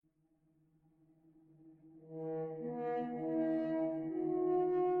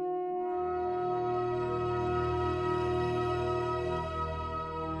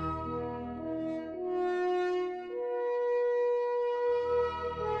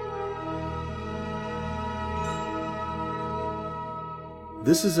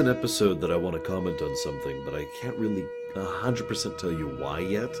This is an episode that I want to comment on something, but I can't really 100% tell you why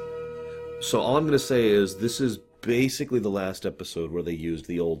yet. So all I'm going to say is this is basically the last episode where they used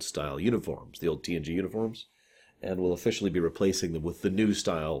the old style uniforms, the old TNG uniforms, and will officially be replacing them with the new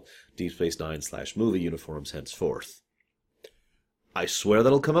style Deep Space Nine/movie uniforms henceforth. I swear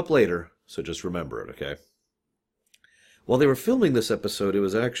that'll come up later, so just remember it, okay? While they were filming this episode, it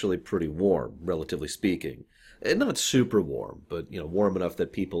was actually pretty warm, relatively speaking. And not super warm, but, warm enough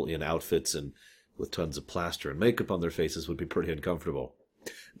that people in outfits and with tons of plaster and makeup on their faces would be pretty uncomfortable.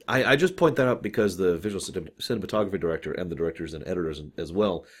 I just point that out because the visual cinematography director and the directors and editors as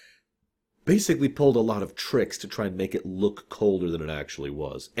well basically pulled a lot of tricks to try and make it look colder than it actually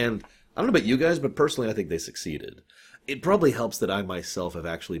was. And I don't know about you guys, but personally I think they succeeded. It probably helps that I myself have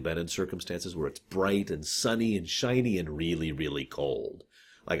actually been in circumstances where it's bright and sunny and shiny and really, really cold.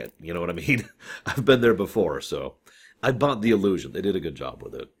 Like, you know what I mean? I've been there before, so I bought the illusion. They did a good job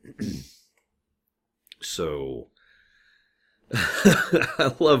with it. So,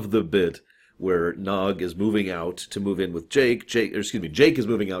 I love the bit where Nog is moving out to move in with Jake. Jake is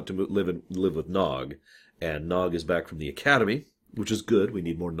moving out to live with Nog, and Nog is back from the academy, which is good. We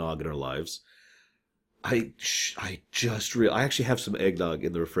need more Nog in our lives. I actually have some eggnog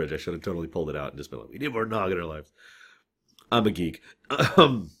in the fridge. I should have totally pulled it out and just been like, we need more Nog in our lives. I'm a geek.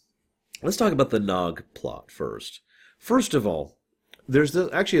 Let's talk about the Nog plot first. First of all, there's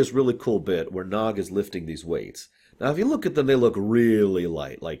actually this really cool bit where Nog is lifting these weights. Now, if you look at them, they look really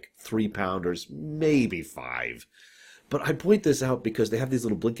light, like 3-pounders, maybe 5. But I point this out because they have these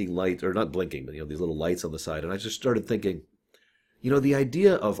little blinking lights, or not blinking, but these little lights on the side, and I just started thinking, the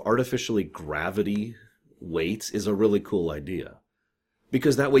idea of artificially gravity weights is a really cool idea.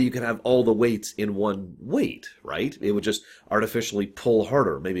 Because that way you can have all the weights in one weight, right? It would just artificially pull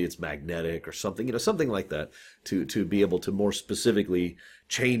harder. Maybe it's magnetic or something, something like that, to be able to more specifically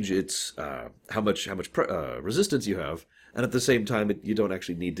change its how much resistance you have, and at the same time you don't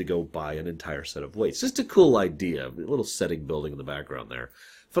actually need to go buy an entire set of weights. Just a cool idea, a little setting building in the background there.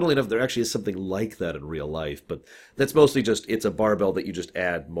 Funnily enough, there actually is something like that in real life, but that's mostly just it's a barbell that you just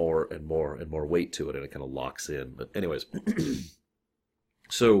add more and more and more weight to it, and it kind of locks in. But anyways.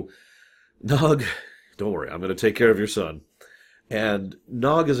 So, Nog, don't worry, I'm going to take care of your son. And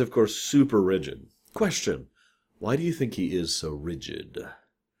Nog is, of course, super rigid. Question, why do you think he is so rigid?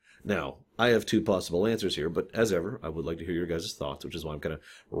 Now, I have 2 possible answers here, but as ever, I would like to hear your guys' thoughts, which is why I'm kind of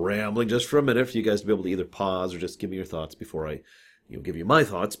rambling just for a minute for you guys to be able to either pause or just give me your thoughts before I give you my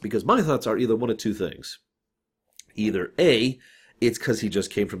thoughts, because my thoughts are either one of 2 things. Either A, it's because he just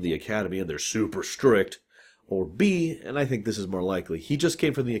came from the academy and they're super strict, or B, and I think this is more likely, he just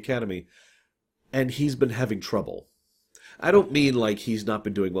came from the academy and he's been having trouble. I don't mean like he's not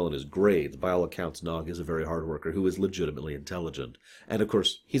been doing well in his grades. By all accounts, Nog is a very hard worker who is legitimately intelligent. And of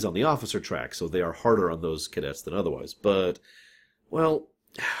course, he's on the officer track, so they are harder on those cadets than otherwise. But, well,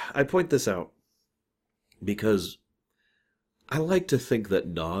 I point this out because I like to think that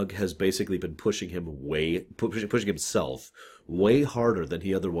Nog has basically been pushing himself way harder than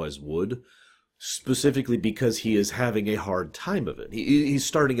he otherwise would, specifically because he is having a hard time of it. He's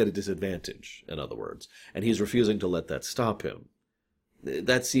starting at a disadvantage, in other words, and he's refusing to let that stop him.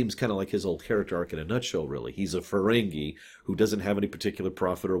 That seems kind of like his old character arc in a nutshell, really. He's a Ferengi who doesn't have any particular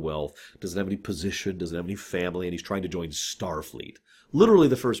profit or wealth, doesn't have any position, doesn't have any family, and he's trying to join Starfleet. Literally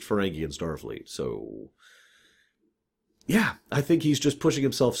the first Ferengi in Starfleet, so yeah, I think he's just pushing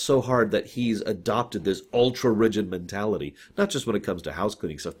himself so hard that he's adopted this ultra-rigid mentality, not just when it comes to house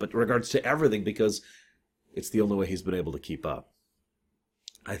cleaning stuff, but in regards to everything, because it's the only way he's been able to keep up.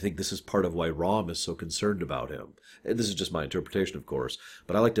 I think this is part of why Rom is so concerned about him. And this is just my interpretation, of course,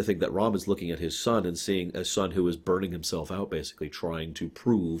 but I like to think that Rom is looking at his son and seeing a son who is burning himself out, basically trying to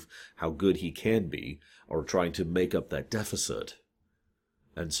prove how good he can be, or trying to make up that deficit.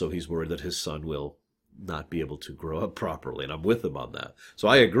 And so he's worried that his son will not be able to grow up properly, and I'm with him on that. So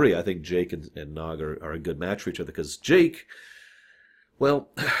I agree. I think Jake and Nog are a good match for each other, because Jake, well,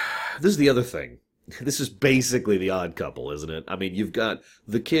 this is the other thing. This is basically the odd couple, isn't it? I mean, you've got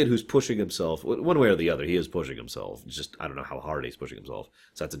the kid who's pushing himself, one way or the other, he is pushing himself. It's just, I don't know how hard he's pushing himself,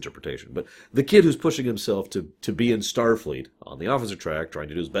 so that's interpretation. But the kid who's pushing himself to be in Starfleet, on the officer track, trying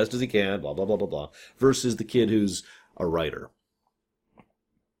to do as best as he can, blah, blah, blah, blah, blah, versus the kid who's a writer.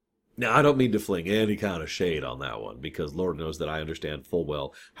 Now, I don't mean to fling any kind of shade on that one, because Lord knows that I understand full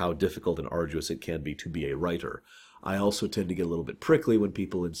well how difficult and arduous it can be to be a writer. I also tend to get a little bit prickly when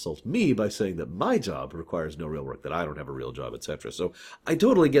people insult me by saying that my job requires no real work, that I don't have a real job, etc. So I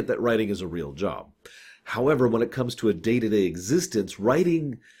totally get that writing is a real job. However, when it comes to a day-to-day existence,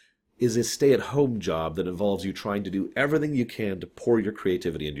 writing is a stay-at-home job that involves you trying to do everything you can to pour your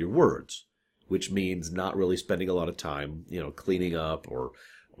creativity into your words, which means not really spending a lot of time, cleaning up or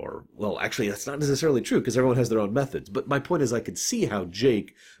well, actually, that's not necessarily true because everyone has their own methods. But my point is I could see how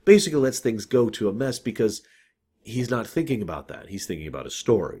Jake basically lets things go to a mess because he's not thinking about that. He's thinking about his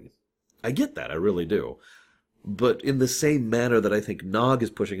story. I get that. I really do. But in the same manner that I think Nog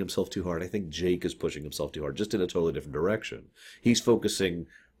is pushing himself too hard, I think Jake is pushing himself too hard, just in a totally different direction. He's focusing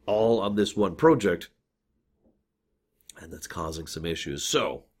all on this one project, and that's causing some issues.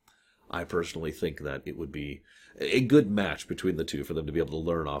 So, I personally think that it would be a good match between the two for them to be able to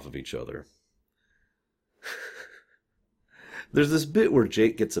learn off of each other. There's this bit where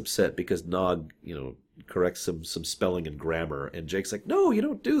Jake gets upset because Nog, corrects some spelling and grammar, and Jake's like, "No, you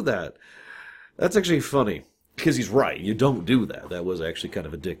don't do that." That's actually funny. Because he's right, you don't do that. That was actually kind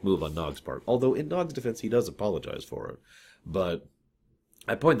of a dick move on Nog's part. Although, in Nog's defense, he does apologize for it. But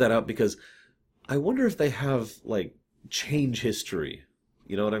I point that out because I wonder if they have, change history.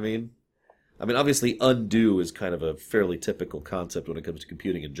 You know what I mean? I mean, obviously, undo is kind of a fairly typical concept when it comes to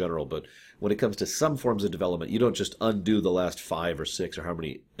computing in general, but when it comes to some forms of development, you don't just undo the last 5 or 6 or how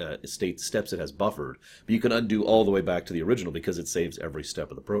many steps it has buffered, but you can undo all the way back to the original because it saves every step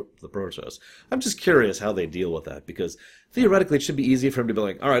of the process. I'm just curious how they deal with that, because theoretically it should be easy for him to be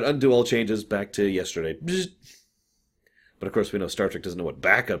like, all right, undo all changes back to yesterday. But of course we know Star Trek doesn't know what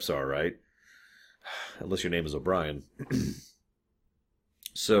backups are, right? Unless your name is O'Brien.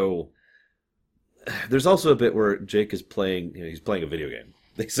 So there's also a bit where Jake is playing, he's playing a video game,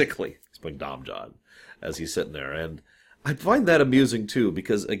 basically. He's playing Dom John as he's sitting there. And I find that amusing, too,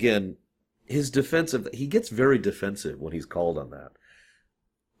 because, again, his defensive, he gets very defensive when he's called on that.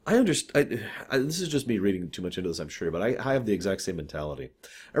 I understand, this is just me reading too much into this, I'm sure, but I have the exact same mentality.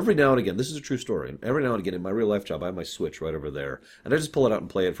 Every now and again, this is a true story, every now and again in my real life job, I have my Switch right over there, and I just pull it out and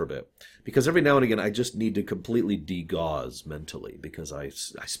play it for a bit. Because every now and again, I just need to completely degauze mentally, because I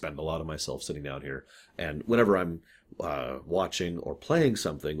spend a lot of myself sitting down here, and whenever I'm watching or playing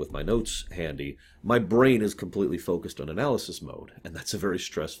something with my notes handy, my brain is completely focused on analysis mode, and that's a very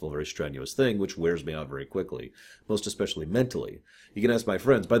stressful, very strenuous thing, which wears me out very quickly, most especially mentally. You can ask my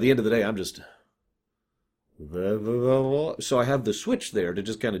friends, by the end of the day, I'm just... So I have the Switch there to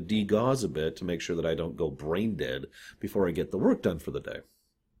just kind of degauze a bit to make sure that I don't go brain dead before I get the work done for the day.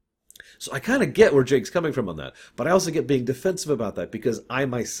 So I kind of get where Jake's coming from on that, but I also get being defensive about that because I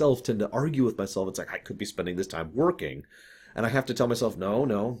myself tend to argue with myself. It's like I could be spending this time working, and I have to tell myself,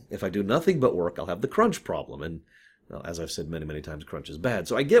 no, if I do nothing but work, I'll have the crunch problem, and well, as I've said many, many times, crunch is bad.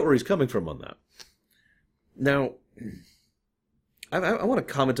 So I get where he's coming from on that. Now, I want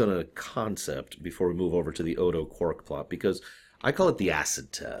to comment on a concept before we move over to the Odo Quark plot, because I call it the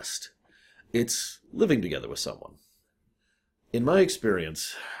acid test. It's living together with someone. In my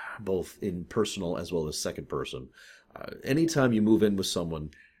experience, both in personal as well as second person, anytime you move in with someone,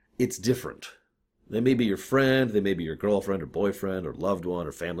 it's different. They may be your friend, they may be your girlfriend or boyfriend or loved one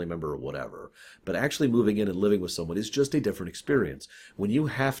or family member or whatever, but actually moving in and living with someone is just a different experience. When you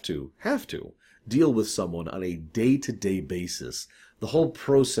have to deal with someone on a day-to-day basis, the whole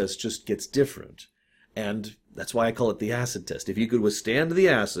process just gets different. And that's why I call it the acid test. If you could withstand the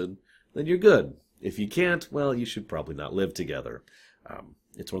acid, then you're good. If you can't, well, you should probably not live together.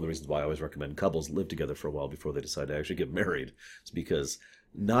 It's one of the reasons why I always recommend couples live together for a while before they decide to actually get married. It's because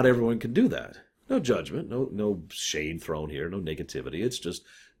not everyone can do that. No judgment, no shade thrown here, no negativity. It's just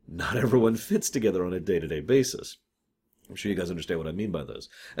not everyone fits together on a day-to-day basis. I'm sure you guys understand what I mean by this.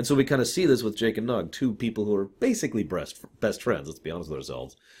 And so we kind of see this with Jake and Nog, two people who are basically best friends, let's be honest with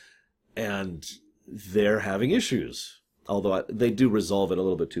ourselves. And they're having issues. Although they do resolve it a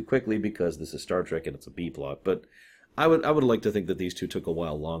little bit too quickly because this is Star Trek and it's a B-plot. But I would like to think that these two took a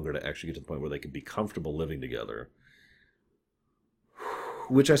while longer to actually get to the point where they could be comfortable living together.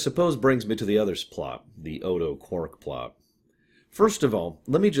 Which I suppose brings me to the other plot, the Odo Quark plot. First of all,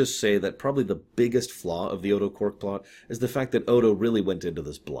 let me just say that probably the biggest flaw of the Odo Quark plot is the fact that Odo really went into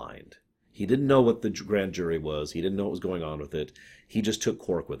this blind. He didn't know what the grand jury was. He didn't know what was going on with it. He just took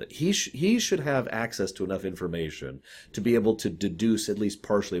Quark with it. He should have access to enough information to be able to deduce at least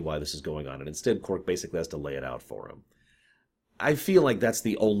partially why this is going on. And instead, Quark basically has to lay it out for him. I feel like that's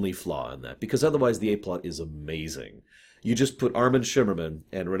the only flaw in that, because otherwise the A-plot is amazing. You just put Armin Shimmerman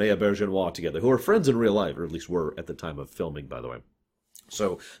and Renée Auberjonois together, who are friends in real life, or at least were at the time of filming, by the way.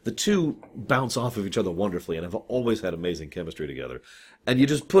 So the two bounce off of each other wonderfully and have always had amazing chemistry together. And you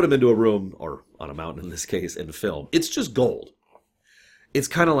just put them into a room, or on a mountain in this case, and film. It's just gold. It's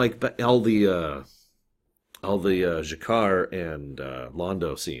kind of like all the Jacquard and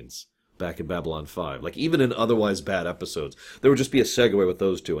Londo scenes. back in Babylon 5. Like, even in otherwise bad episodes, there would just be a segue with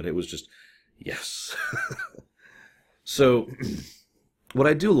those two, and it was just, yes. So, what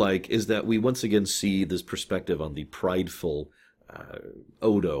I do like is that we once again see this perspective on the prideful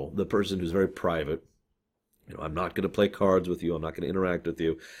Odo, the person who's very private. You know, I'm not going to play cards with you. I'm not going to interact with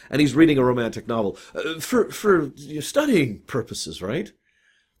you. And he's reading a romantic novel for studying purposes, right?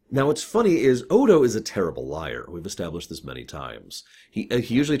 Now, what's funny is Odo is a terrible liar. We've established this many times. He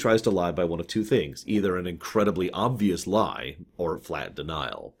usually tries to lie by one of two things, either an incredibly obvious lie or flat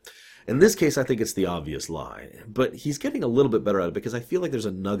denial. In this case, I think it's the obvious lie, but he's getting a little bit better at it because I feel like there's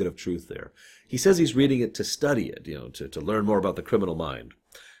a nugget of truth there. He says he's reading it to study it, to learn more about the criminal mind.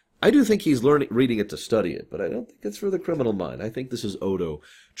 I do think he's reading it to study it, but I don't think it's for the criminal mind. I think this is Odo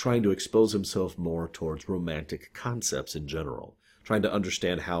trying to expose himself more towards romantic concepts in general, trying to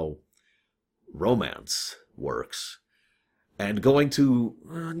understand how romance works, and going to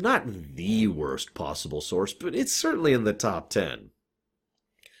not the worst possible source, but it's certainly in the top 10.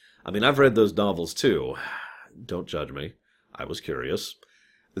 I mean, I've read those novels too. Don't judge me. I was curious.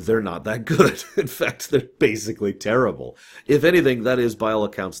 They're not that good. In fact, they're basically terrible. If anything, that is, by all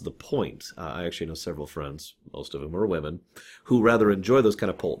accounts, the point. I actually know several friends, most of them are women, who rather enjoy those kind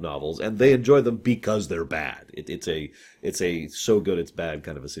of pulp novels, and they enjoy them because they're bad. It's a so good it's bad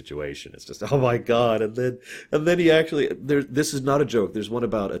kind of a situation. It's just, oh my God, and then he actually, this is not a joke. There's one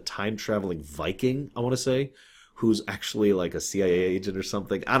about a time-traveling Viking, I want to say, who's actually like a CIA agent or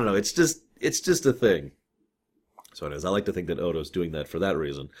something. I don't know. It's just a thing. So anyways, I like to think that Odo's doing that for that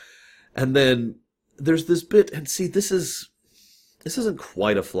reason. And then there's this bit, and see, this isn't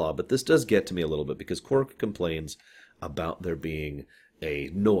quite a flaw, but this does get to me a little bit because Quark complains about there being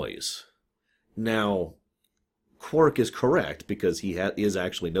a noise. Now, Quark is correct because he is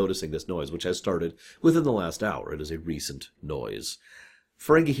actually noticing this noise, which has started within the last hour. It is a recent noise.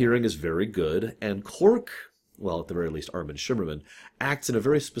 Ferengi hearing is very good, and Quark, well, at the very least, Armin Shimmerman, acts in a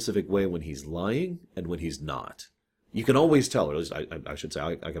very specific way when he's lying and when he's not. You can always tell, or at least I should say,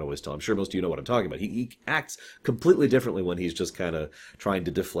 I can always tell. I'm sure most of you know what I'm talking about. He acts completely differently when he's just kind of trying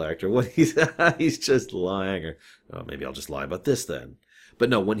to deflect, or when he's just lying, or oh, maybe I'll just lie about this then. But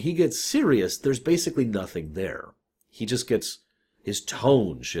no, when he gets serious, there's basically nothing there. He just gets, his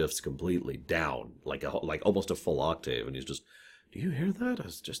tone shifts completely down, like almost a full octave, and he's just, do you hear that?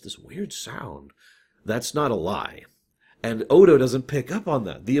 It's just this weird sound. That's not a lie. And Odo doesn't pick up on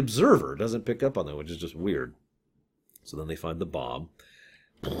that. The observer doesn't pick up on that, which is just weird. So then they find the bomb.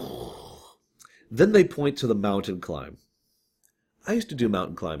 Then they point to the mountain climb. I used to do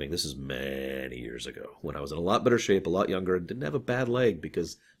mountain climbing. This is many years ago, when I was in a lot better shape, a lot younger, and didn't have a bad leg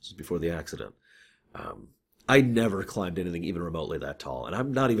because this was before the accident. I never climbed anything even remotely that tall, and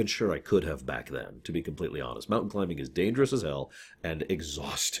I'm not even sure I could have back then, to be completely honest. Mountain climbing is dangerous as hell and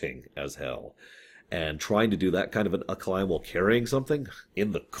exhausting as hell. And trying to do that kind of a climb while carrying something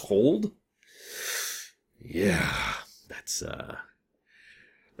in the cold? Yeah, that's,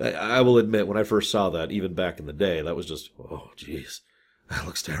 I will admit, when I first saw that, even back in the day, that was just, oh, jeez, that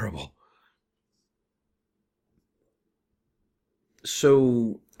looks terrible.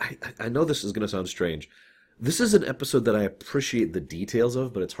 So, I know this is going to sound strange. This is an episode that I appreciate the details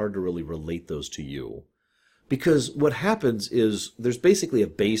of, but it's hard to really relate those to you. Because what happens is there's basically a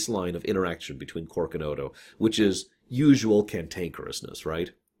baseline of interaction between Quark and Odo, which is usual cantankerousness, right?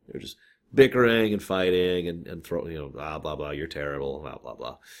 They're just bickering and fighting and throwing, blah, blah, blah, you're terrible, blah, blah,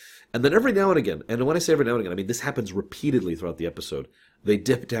 blah. And then every now and again, and when I say every now and again, I mean this happens repeatedly throughout the episode, they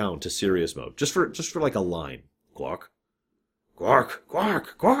dip down to serious mode, just for like a line. Quark, Quark,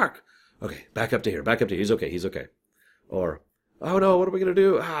 Quark, Quark. Okay, back up to here, he's okay. Or, oh no, what are we going to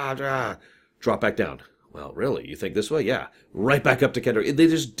do? Drop back down. Well, really? You think this way? Yeah. Right back up to Kendrick. They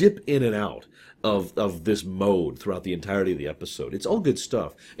just dip in and out of this mode throughout the entirety of the episode. It's all good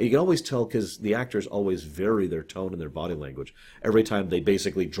stuff. And you can always tell because the actors always vary their tone and their body language every time they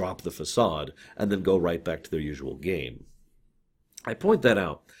basically drop the facade and then go right back to their usual game. I point that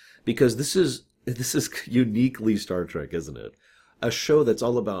out because this is uniquely Star Trek, isn't it? A show that's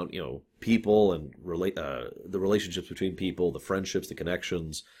all about, people and the relationships between people, the friendships, the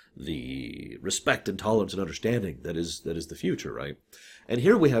connections, the respect and tolerance and understanding that is the future, right? And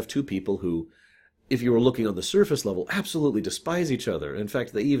here we have two people who, if you were looking on the surface level, absolutely despise each other. In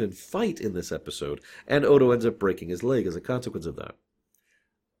fact, they even fight in this episode, and Odo ends up breaking his leg as a consequence of that.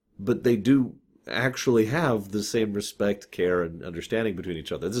 But they do actually have the same respect, care, and understanding between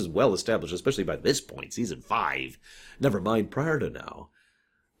each other. This is well established, especially by this point, season 5. Never mind prior to now.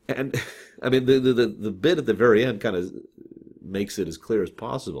 And, I mean, the bit at the very end kind of makes it as clear as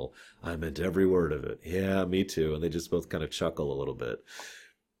possible. I meant every word of it. Yeah, me too. And they just both kind of chuckle a little bit.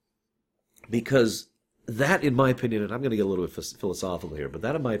 Because that, in my opinion, and I'm going to get a little bit philosophical here, but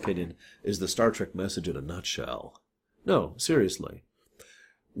that, in my opinion, is the Star Trek message in a nutshell. No, seriously.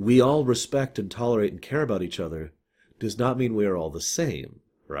 We all respect and tolerate and care about each other does not mean we are all the same,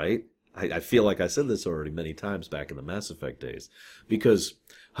 right? I feel like I said this already many times back in the Mass Effect days, because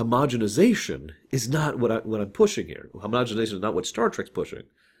homogenization is not what I'm pushing here. Homogenization is not what Star Trek's pushing.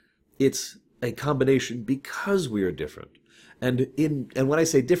 It's a combination because we are different. And when I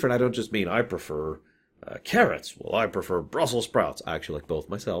say different, I don't just mean I prefer carrots. Well, I prefer Brussels sprouts. I actually like both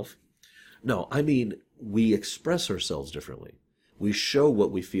myself. No, I mean we express ourselves differently. We show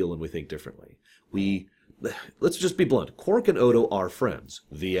what we feel and we think differently. Let's just be blunt. Quark and Odo are friends.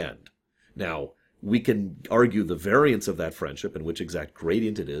 The end. Now, we can argue the variance of that friendship and which exact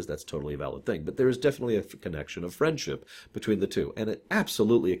gradient it is. That's totally a valid thing. But there is definitely a connection of friendship between the two. And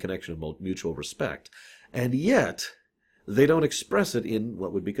absolutely a connection of mutual respect. And yet, they don't express it in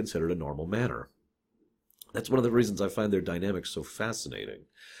what would be considered a normal manner. That's one of the reasons I find their dynamics so fascinating.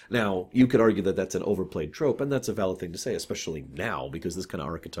 Now, you could argue that that's an overplayed trope, and that's a valid thing to say, especially now, because this kind of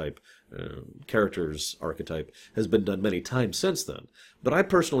archetype, characters archetype, has been done many times since then. But I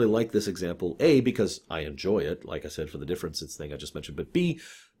personally like this example, A, because I enjoy it, like I said, for the differences thing I just mentioned, but B,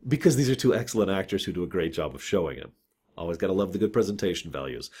 because these are two excellent actors who do a great job of showing it. Always got to love the good presentation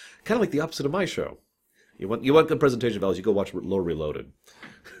values. Kind of like the opposite of my show. You want good presentation values, you go watch Lore Reloaded.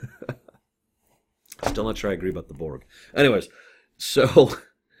 Still not sure I agree about the Borg. Anyways, so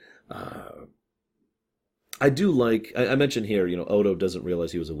I do like, I mentioned here, Odo doesn't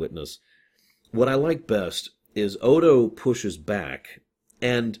realize he was a witness. What I like best is Odo pushes back,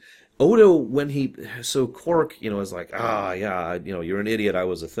 and Odo, so Quark, is like, yeah, you're an idiot, I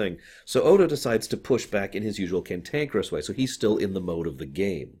was a thing. So Odo decides to push back in his usual cantankerous way, so he's still in the mode of the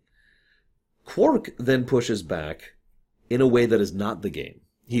game. Quark then pushes back in a way that is not the game.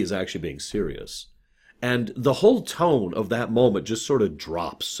 He is actually being serious. And the whole tone of that moment just sort of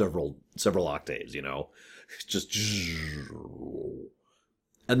drops several octaves, It's just...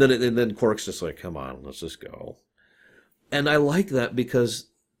 And then Quark's just like, come on, let's just go. And I like that because,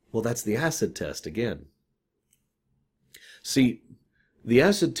 well, that's the acid test again. See, the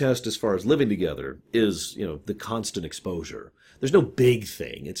acid test as far as living together is, the constant exposure. There's no big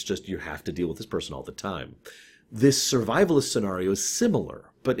thing. It's just you have to deal with this person all the time. This survivalist scenario is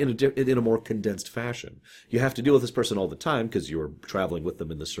similar, but in a more condensed fashion. You have to deal with this person all the time because you're traveling with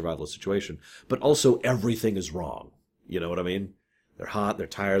them in this survivalist situation, but also everything is wrong. You know what I mean? They're hot, they're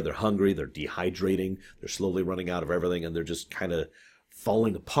tired, they're hungry, they're dehydrating, they're slowly running out of everything, and they're just kind of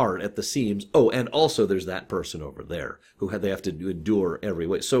falling apart at the seams. Oh, and also there's that person over there they have to endure every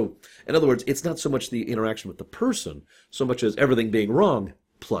way. So, in other words, it's not so much the interaction with the person, so much as everything being wrong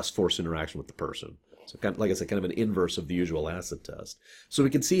plus forced interaction with the person. So, like I said, kind of an inverse of the usual acid test. So we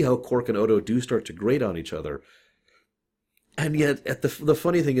can see how Quark and Odo do start to grate on each other. And yet, the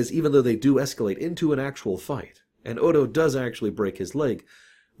funny thing is, even though they do escalate into an actual fight, and Odo does actually break his leg,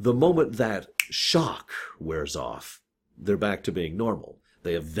 the moment that shock wears off, they're back to being normal.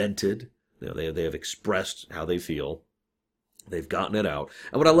 They have vented, they have expressed how they feel. They've gotten it out.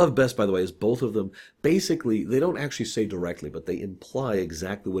 And what I love best, by the way, is both of them, basically, they don't actually say directly, but they imply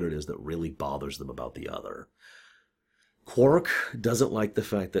exactly what it is that really bothers them about the other. Quark doesn't like the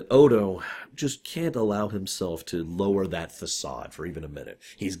fact that Odo just can't allow himself to lower that facade for even a minute.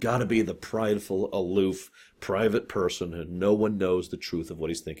 He's got to be the prideful, aloof, private person, and no one knows the truth of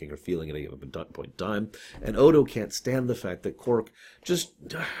what he's thinking or feeling at any given point in time. And Odo can't stand the fact that Quark just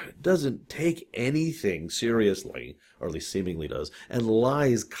doesn't take anything seriously, or at least seemingly does, and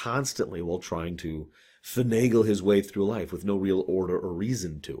lies constantly while trying to finagle his way through life with no real order or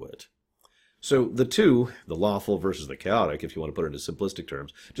reason to it. So the two, the lawful versus the chaotic, if you want to put it into simplistic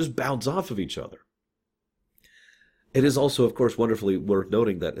terms, just bounce off of each other. It is also, of course, wonderfully worth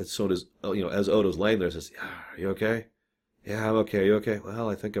noting that as soon as, as Odo's laying there, says, "Are you okay? Yeah, I'm okay. You okay? Well,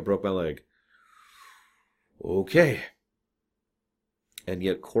 I think I broke my leg." Okay. And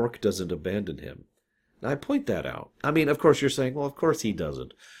yet Quark doesn't abandon him. Now, I point that out. I mean, of course, you're saying, well, of course he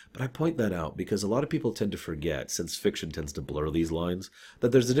doesn't. But I point that out because a lot of people tend to forget, since fiction tends to blur these lines,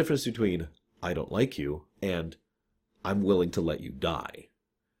 that there's a difference between "I don't like you" and "I'm willing to let you die."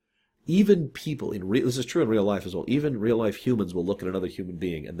 Even people, this is true in real life as well, even real-life humans will look at another human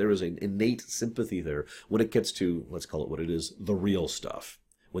being, and there is an innate sympathy there when it gets to, let's call it what it is, the real stuff.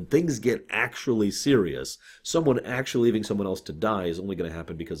 When things get actually serious, someone actually leaving someone else to die is only going to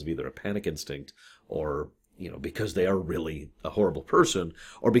happen because of either a panic instinct or, because they are really a horrible person,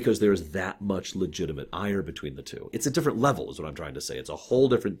 or because there's that much legitimate ire between the two. It's a different level, is what I'm trying to say. It's a whole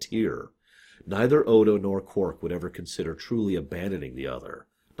different tier. Neither Odo nor Quark would ever consider truly abandoning the other.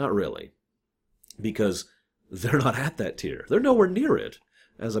 Not really. because they're not at that tier. They're nowhere near it.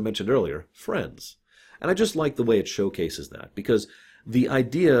 As I mentioned earlier, friends. And I just like the way it showcases that, because the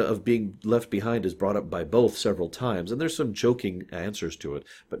idea of being left behind is brought up by both several times, and there's some joking answers to it,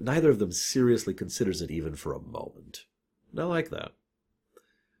 but neither of them seriously considers it even for a moment. And I like that.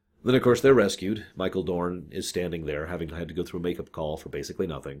 Then, of course, they're rescued. Michael Dorn is standing there, having had to go through a makeup call for basically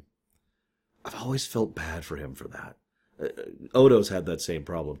nothing. I've always felt bad for him for that. Odo's had that same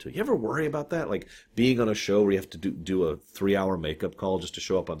problem, too. You ever worry about that? Like, being on a show where you have to do a 3-hour makeup call just to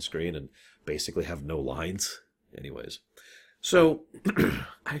show up on screen and basically have no lines? Anyways. So, I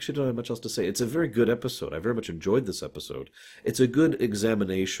actually don't have much else to say. It's a very good episode. I very much enjoyed this episode. It's a good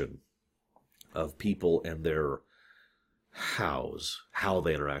examination of people and their hows, how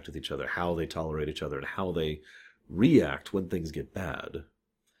they interact with each other, how they tolerate each other, and how they react when things get bad.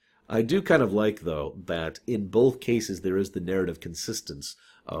 I do kind of like, though, that in both cases there is the narrative consistence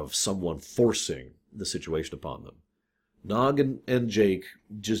of someone forcing the situation upon them. Nog and Jake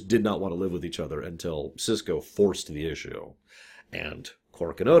just did not want to live with each other until Cisco forced the issue. And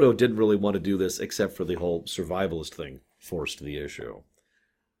Quark and Odo didn't really want to do this except for the whole survivalist thing forced the issue.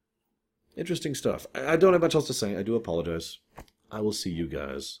 Interesting stuff. I don't have much else to say. I do apologize. I will see you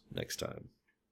guys next time.